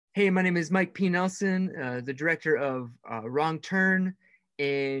Hey, my name is Mike P. Nelson, the director of Wrong Turn,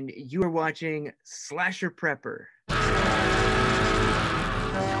 and you are watching SlasherPepper.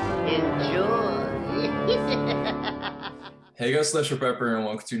 Enjoy. Hey guys, SlasherPepper, and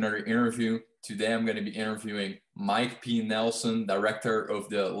welcome to another interview. Today I'm going to be interviewing Mike P. Nelson, director of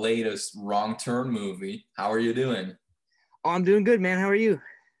the latest Wrong Turn movie. How are you doing? Oh, I'm doing good, man. How are you?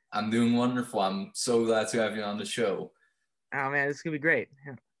 I'm doing wonderful. I'm so glad to have you on the show. Oh, man, this is going to be great.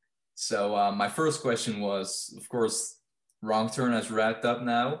 So my first question was, of course, Wrong Turn has wrapped up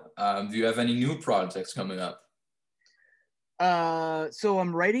now. Do you have any new projects coming up? So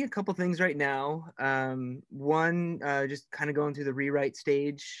I'm writing a couple things right now. One, just kind of going through the rewrite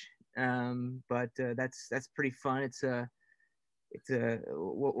stage, but that's pretty fun. It's a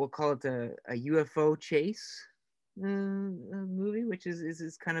we'll call it a UFO chase movie, which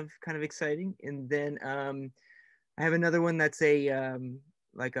is kind of exciting. And then I have another one that's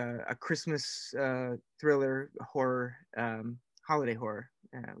like a Christmas thriller horror, holiday horror,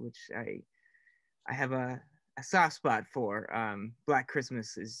 which I have a soft spot for. Black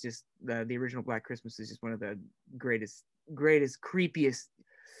Christmas is just the original Black Christmas is just one of the greatest, creepiest,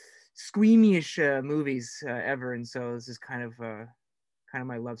 squeamish movies ever, and so this is kind of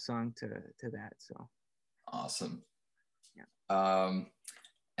my love song to that. So Awesome. yeah.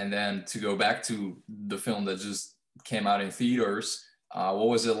 And then to go back to the film that just came out in theaters, what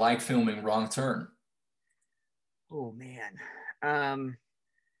was it like filming Wrong Turn? Oh man,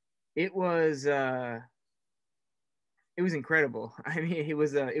 it was incredible. I mean, it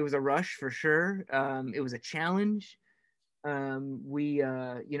was a rush for sure. It was a challenge. It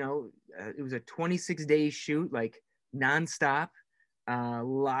was a 26-day shoot, like nonstop. A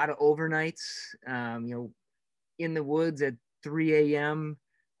lot of overnights. In the woods at 3 a.m.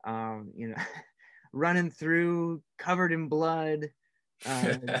 Running through, covered in blood,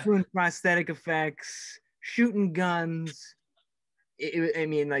 doing prosthetic effects, shooting guns. Then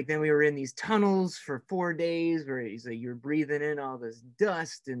we were in these tunnels for 4 days where you're breathing in all this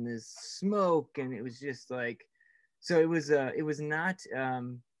dust and this smoke, and it was just like, so it was not,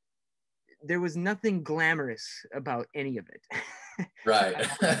 there was nothing glamorous about any of it. Right.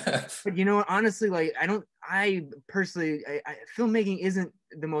 But honestly, like I personally, filmmaking isn't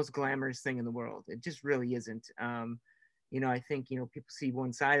the most glamorous thing in the world. It just really isn't. I think people see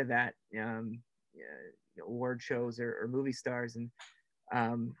one side of that. Award shows or movie stars, and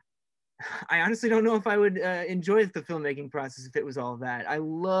I honestly don't know if I would enjoy the filmmaking process if it was all that. I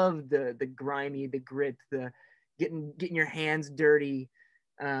love the grimy, the grit, the getting your hands dirty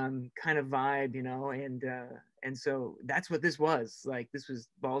kind of vibe, and so that's what this was like. This was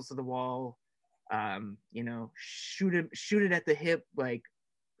balls to the wall, shoot it at the hip, like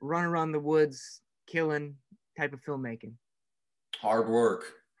run around the woods, killing type of filmmaking. Hard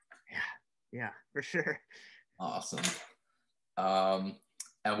work. Yeah, for sure. Awesome. And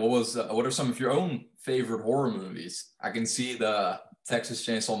what are some of your own favorite horror movies? I can see the Texas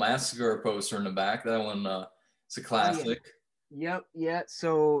Chainsaw Massacre poster in the back. That one is a classic. Yep, yeah.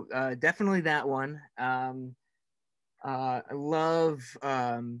 So definitely that one. I love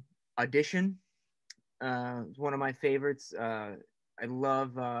Audition. It's one of my favorites. I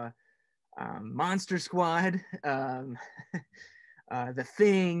love Monster Squad, The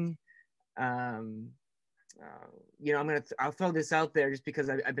Thing. I'll throw this out there just because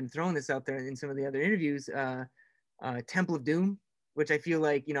I've been throwing this out there in some of the other interviews. Temple of Doom, which I feel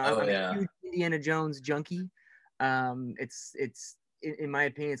like I'm a huge Indiana Jones junkie. It's in my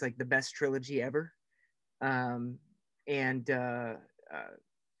opinion, it's like the best trilogy ever. And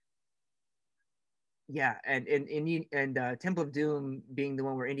Temple of Doom being the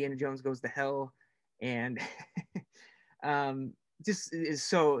one where Indiana Jones goes to hell, and just is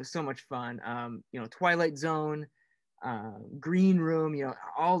so much fun. Twilight Zone, Green Room,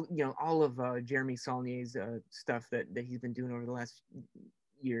 all of Jeremy Saulnier's stuff that he's been doing over the last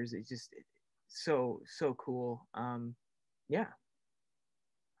years. It's just so cool. Yeah.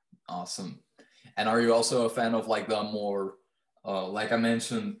 Awesome. And are you also a fan of like the more like I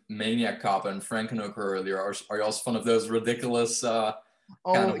mentioned, Maniac Cop and Frankenhooker earlier? Are you also fan of those ridiculous kind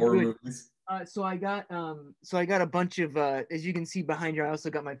of horror movies? So I got a bunch of as you can see behind you, I also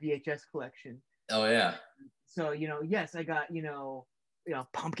got my VHS collection. Oh yeah. So yes, I got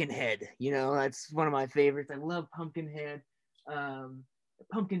Pumpkinhead. That's one of my favorites. I love Pumpkinhead.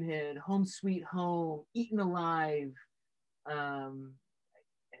 Pumpkinhead, Home Sweet Home, Eaten Alive. I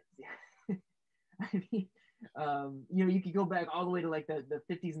mean, you could go back all the way to like the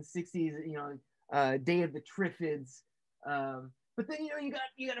 50s and 60s. Day of the Triffids. But But then you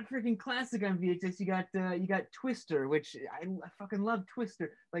got a freaking classic on VHS. You got Twister, which I fucking love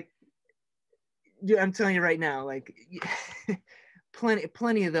Twister. Like, dude, I'm telling you right now, like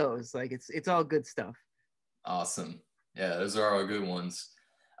plenty of those. Like it's all good stuff. Awesome. Yeah, those are all good ones.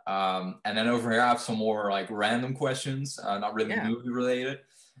 And then over here I have some more like random questions, not really movie related.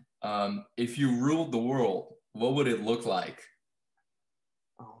 If you ruled the world, what would it look like?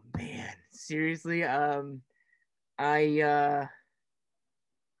 Oh man, seriously, I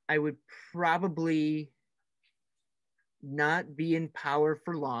would probably not be in power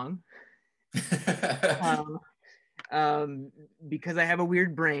for long, because I have a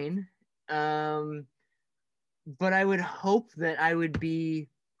weird brain. But I would hope that I would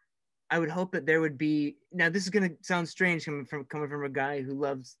hope that there would be. Now this is gonna sound strange coming from a guy who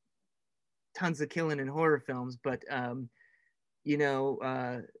loves tons of killing in horror films, but you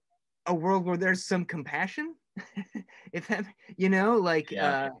know, a world where there's some compassion. If that, like,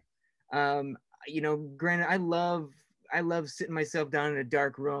 granted, I love sitting myself down in a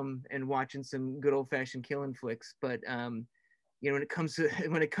dark room and watching some good old fashioned killing flicks. But when it comes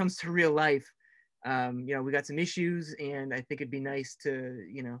to real life, we got some issues, and I think it'd be nice to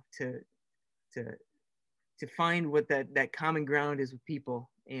find what that common ground is with people,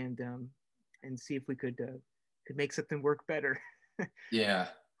 and see if we could make something work better. Yeah,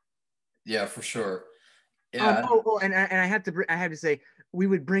 for sure. Yeah. And I have to say, we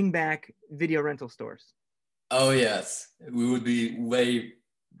would bring back video rental stores. Oh yes, we would be way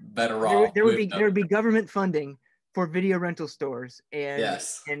better off. There would be government funding for video rental stores, and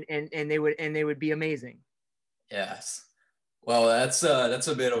yes, and they would be amazing. Yes. Well, that's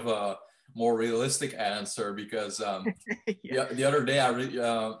a bit of a more realistic answer, because the other day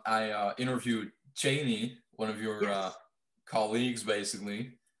I interviewed Cheney, one of your colleagues,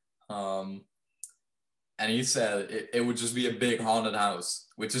 basically, and he said it would just be a big haunted house,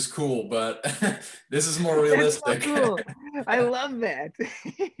 which is cool, but this is more realistic. That's so cool. I love that.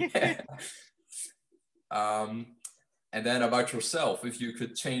 And then about yourself, if you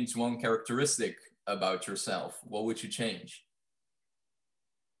could change one characteristic about yourself, what would you change?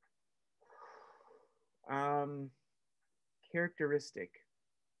 Characteristic.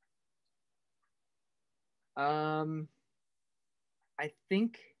 I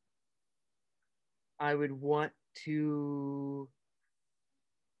think I would want to.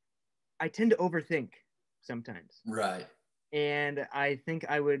 I tend to overthink sometimes. Right. And I think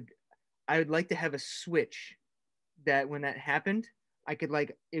I would like to have a switch that when that happened, I could,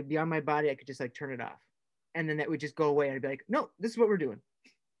 like, it'd be on my body, I could just like turn it off. And then that would just go away. I'd be like, no, this is what we're doing.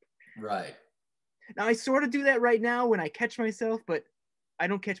 Right. Now I sort of do that right now when I catch myself, but I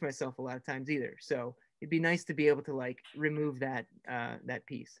don't catch myself a lot of times either. So it'd be nice to be able to like remove that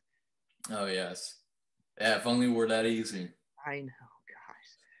piece. Oh yes. Yeah, if only it were that easy. I know,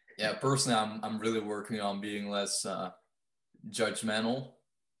 gosh. Yeah, personally, I'm really working on being less judgmental.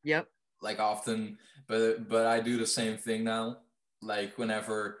 Yep. Like often, but I do the same thing now. Like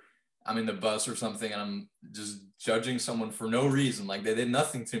whenever I'm in the bus or something and I'm just judging someone for no reason, like they did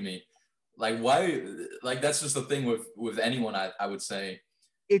nothing to me. Like why? Like that's just the thing with anyone. I would say.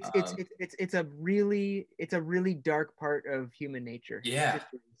 It's a really dark part of human nature. Yeah.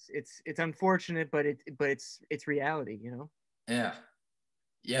 It's unfortunate, but it's reality, Yeah.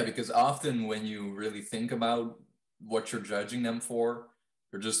 Yeah, because often when you really think about what you're judging them for,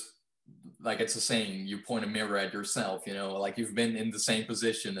 you're just like, it's a saying, you point a mirror at yourself, like you've been in the same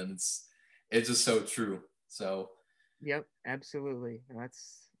position, and it's just so true. So yep, absolutely.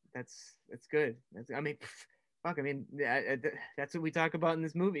 That's good. Fuck, that's what we talk about in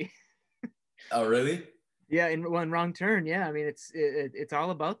this movie. Oh really? Yeah, in Wrong Turn. Yeah, I mean it's all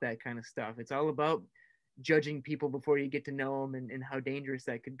about that kind of stuff. It's all about judging people before you get to know them, and how dangerous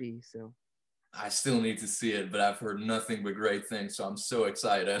that could be. So I still need to see it, but I've heard nothing but great things, so I'm so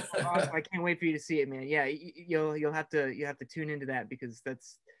excited. Awesome. I can't wait for you to see it, man. Yeah, you'll have to tune into that, because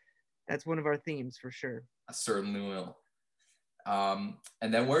that's one of our themes for sure. I certainly will. And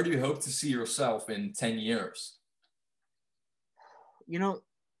then where do you hope to see yourself in 10 years? I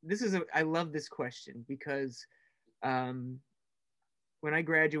love this question, because when I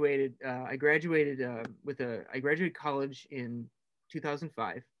graduated, I graduated college in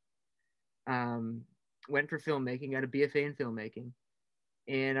 2005. Went for filmmaking, got a BFA in filmmaking,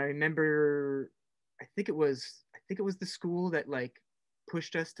 and I remember, I think it was the school that like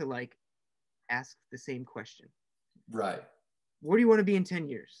pushed us to like ask the same question. Right. Where do you want to be in 10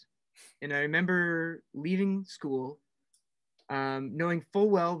 years? And I remember leaving school, knowing full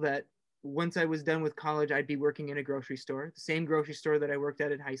well that once I was done with college, I'd be working in a grocery store, the same grocery store that I worked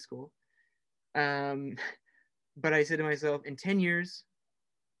at in high school. but I said to myself, in 10 years,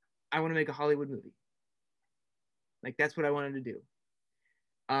 I want to make a Hollywood movie. Like that's what I wanted to do.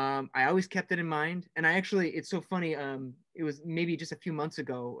 I always kept it in mind, and I actually, it's so funny. It was maybe just a few months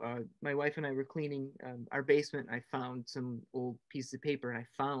ago. My wife and I were cleaning our basement. I found some old pieces of paper, and I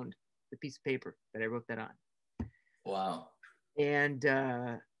found the piece of paper that I wrote that on. Wow. And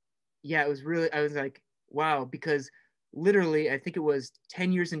yeah, it was really. I was like, wow, because literally, I think it was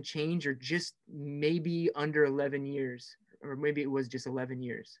 10 years and change, or just maybe under 11 years, or maybe it was just 11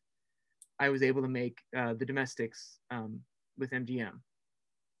 years. I was able to make the Domestics with MGM.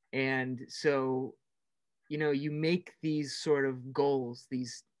 And so, you know, you make these sort of goals,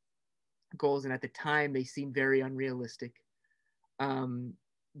 and at the time they seem very unrealistic.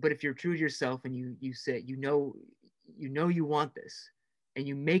 But if you're true to yourself and you say, you want this, and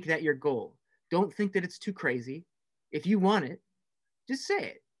you make that your goal, don't think that it's too crazy. If you want it, just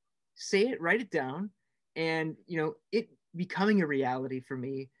say it, write it down. And, you know, it becoming a reality for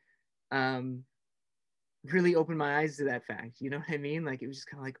me, really opened my eyes to that fact. You know what I mean? Like, it was just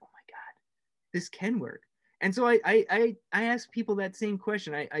kind of like, oh my God, this can work. And so I ask people that same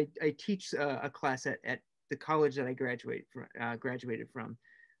question. I teach a class at the college that I graduated from.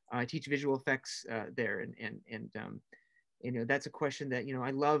 I teach visual effects there, and you know, that's a question that, you know, I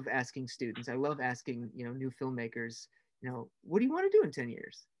love asking students. I love asking, you know, new filmmakers, you know, what do you want to do in 10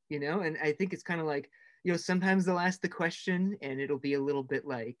 years? You know, and I think it's kind of like, you know, sometimes they'll ask the question and it'll be a little bit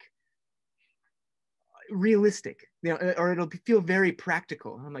like realistic, you know, or it'll feel very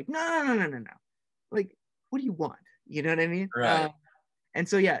practical. I'm like, no. Like, what do you want? You know what I mean? Right. And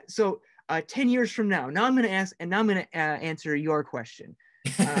so, yeah, so 10 years from now I'm going to ask, and now I'm going to answer your question.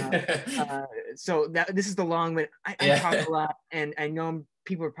 Uh, so this is the long one. I talk a lot, and I know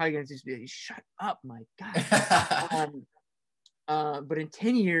people are probably going to just be like, shut up, my God. But in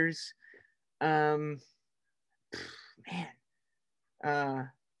 10 years, man,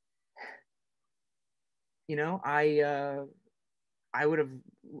 you know, I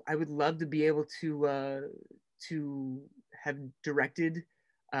would love to be able to have directed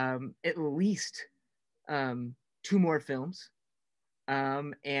at least 2 more films.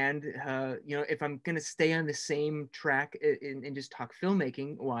 And you know, if I'm gonna stay on the same track and just talk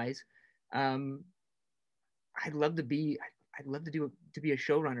filmmaking wise, I'd love to be a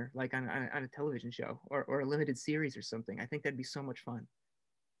showrunner, like on a television show or a limited series or something. I think that'd be so much fun.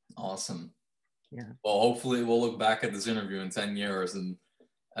 Awesome. Yeah. Well, hopefully we'll look back at this interview in 10 years and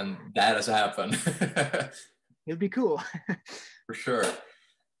that has happened. It'd be cool. For sure.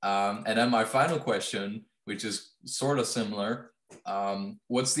 And then my final question, which is sort of similar.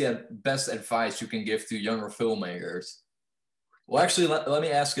 What's the best advice you can give to younger filmmakers? Well, actually, let me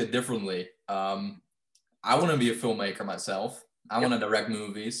ask it differently. I want to be a filmmaker myself. I want to direct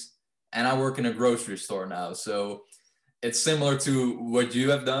movies, and I work in a grocery store now. So it's similar to what you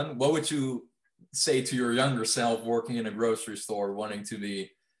have done. What would you say to your younger self working in a grocery store, wanting to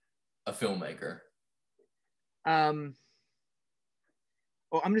be a filmmaker? Well,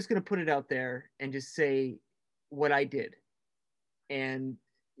 I'm just going to put it out there and just say what I did. And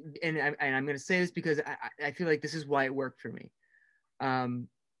I'm going to say this because I feel like this is why it worked for me.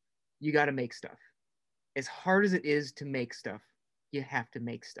 You got to make stuff. As hard as it is to make stuff, you have to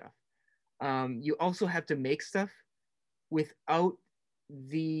make stuff. You also have to make stuff without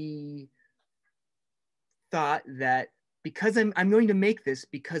the thought that because I'm going to make this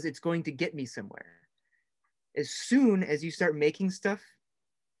because it's going to get me somewhere. As soon as you start making stuff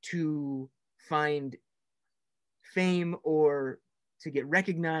to find fame or to get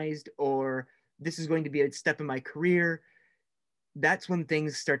recognized, or this is going to be a step in my career, that's when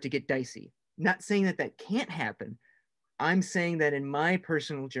things start to get dicey. Not saying that that can't happen. I'm saying that in my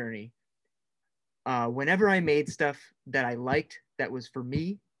personal journey, whenever I made stuff that I liked, that was for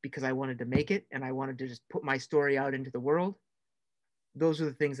me because I wanted to make it and I wanted to just put my story out into the world, those are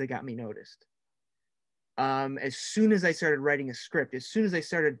the things that got me noticed. As soon as I started writing a script, as soon as I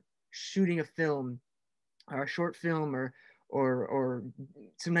started shooting a film or a short film, or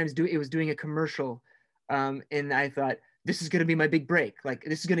sometimes it was doing a commercial, and I thought, this is going to be my big break. Like,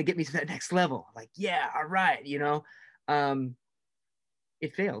 this is going to get me to that next level. Like, yeah, all right, you know.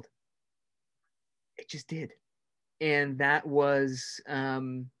 It failed. It just did. And that was a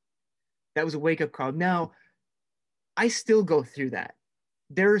wake-up call. Now, I still go through that.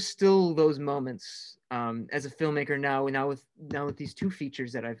 There are still those moments as a filmmaker now with these 2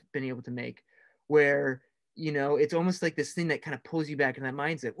 features that I've been able to make, where, you know, it's almost like this thing that kind of pulls you back in that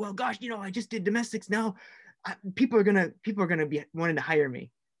mindset. Well, gosh, you know, I just did Domestics. Now people are gonna be wanting to hire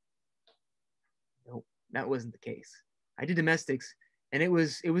me. Nope, that wasn't the case. I did Domestics, and it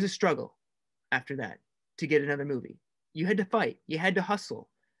was a struggle after that to get another movie. You had to fight, you had to hustle,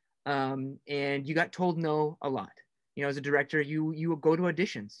 and you got told no a lot. You know, as a director, you go to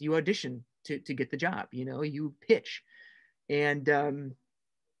auditions, you audition to get the job, you know, you pitch. And damn,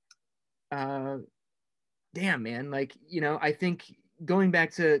 man, like, you know, I think going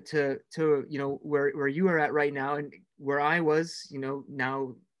back to you know, where you are at right now and where I was, you know,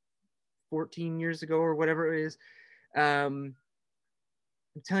 now 14 years ago or whatever it is, I'm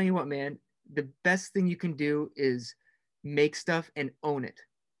telling you what, man, the best thing you can do is make stuff and own it.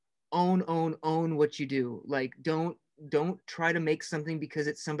 Own what you do. Like, don't try to make something because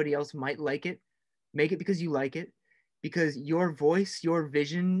it's somebody else might like it. Make it because you like it, because your voice, your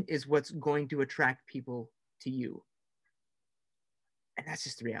vision is what's going to attract people to you. And that's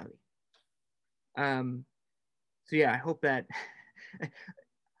just the reality. So yeah, I hope that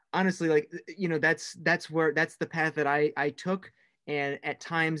honestly, like, you know, that's the path that I took. And at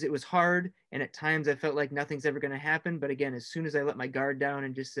times it was hard, and at times I felt like nothing's ever going to happen. But again, as soon as I let my guard down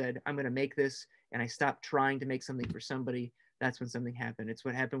and just said, I'm going to make this, and I stopped trying to make something for somebody, that's when something happened. It's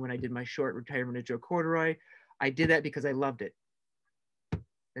what happened when I did my short Retirement of Joe Corduroy. I did that because I loved it.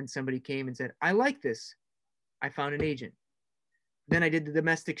 Then somebody came and said, I like this. I found an agent. Then I did the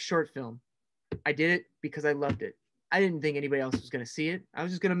domestic short film. I did it because I loved it. I didn't think anybody else was going to see it. I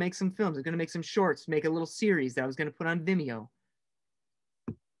was just going to make some films. I was going to make some shorts, make a little series that I was going to put on Vimeo.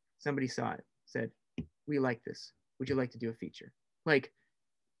 Somebody saw it, said, we like this. Would you like to do a feature? Like,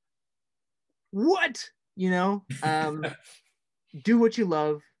 what? You know, do what you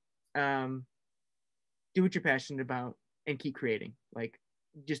love, do what you're passionate about, and keep creating. Like,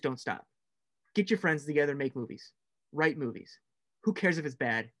 just don't stop. Get your friends together, make movies, write movies. Who cares if it's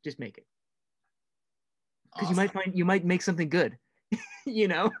bad? Just make it. Because awesome. you might make something good. You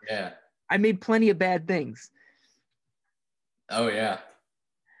know? Yeah. I made plenty of bad things. Oh yeah.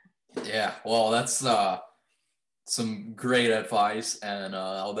 Yeah, well, that's some great advice, and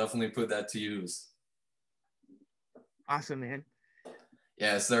I'll definitely put that to use. Awesome, man.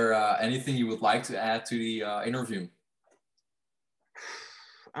 Yeah, is there anything you would like to add to the interview?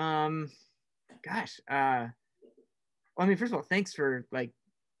 Gosh, well, I mean, first of all, thanks for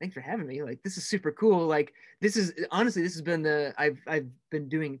having me. Like, this is super cool. Like, this has been I've been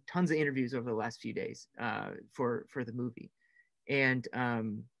doing tons of interviews over the last few days for the movie, and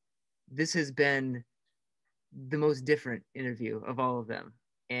this has been the most different interview of all of them.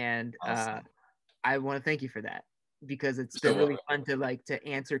 And awesome. I want to thank you for that, because it's been really fun to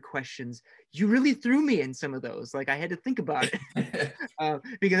answer questions. You really threw me in some of those. Like, I had to think about it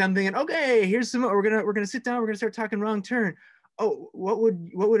because I'm thinking, okay, here's some, we're going to sit down. We're going to start talking Wrong Turn. Oh, what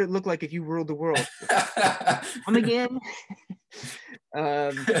would it look like if you ruled the world? Come again.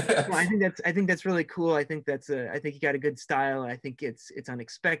 Well, I think that's really cool. I think you got a good style. I think it's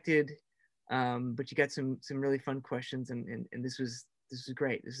unexpected, but you got some really fun questions, and this was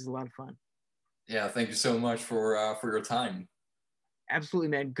great. This is a lot of fun. Yeah, thank you so much for your time. Absolutely,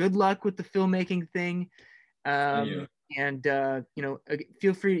 man. Good luck with the filmmaking thing. And you know,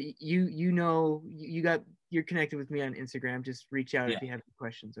 feel free. You're connected with me on Instagram. Just reach out if you have any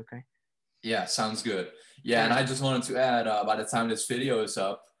questions. Okay. Yeah, sounds good. Yeah, and I just wanted to add, by the time this video is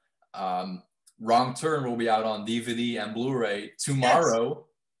up, Wrong Turn will be out on DVD and Blu-ray tomorrow. Yes.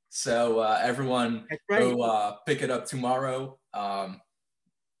 So everyone go pick it up tomorrow.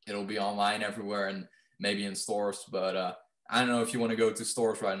 It'll be online everywhere and maybe in stores, but I don't know if you want to go to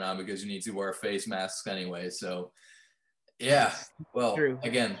stores right now because you need to wear face masks anyway. So yeah, well,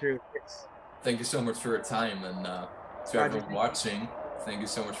 again, thank you so much for your time, and to everyone watching, thank you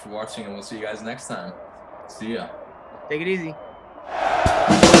so much for watching, and we'll see you guys next time. See ya. Take it easy.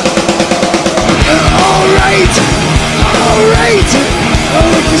 Alright.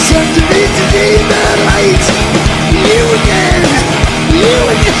 Oh, just have to be the light. You again.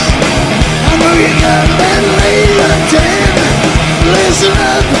 I know you're not